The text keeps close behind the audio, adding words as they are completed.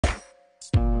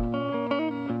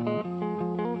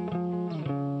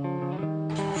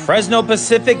Fresno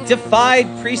Pacific defied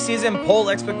preseason poll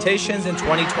expectations in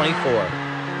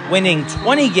 2024, winning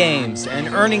 20 games and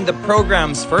earning the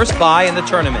program's first bye in the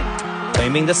tournament,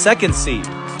 claiming the second seed.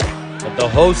 But the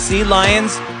host Sea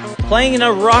Lions, playing in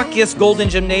a raucous Golden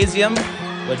Gymnasium,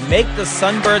 would make the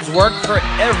Sunbirds work for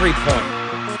every point,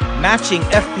 matching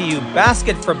FPU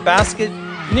basket for basket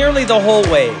nearly the whole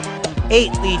way.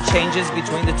 8 lead changes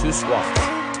between the two squads.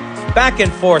 Back and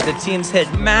forth, the teams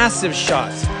hit massive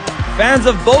shots. Fans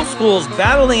of both schools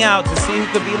battling out to see who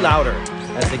could be louder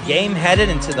as the game headed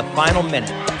into the final minute.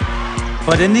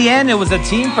 But in the end, it was a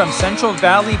team from Central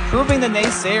Valley proving the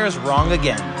naysayers wrong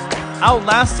again,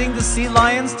 outlasting the Sea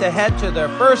Lions to head to their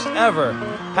first ever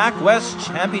Pac West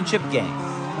Championship game.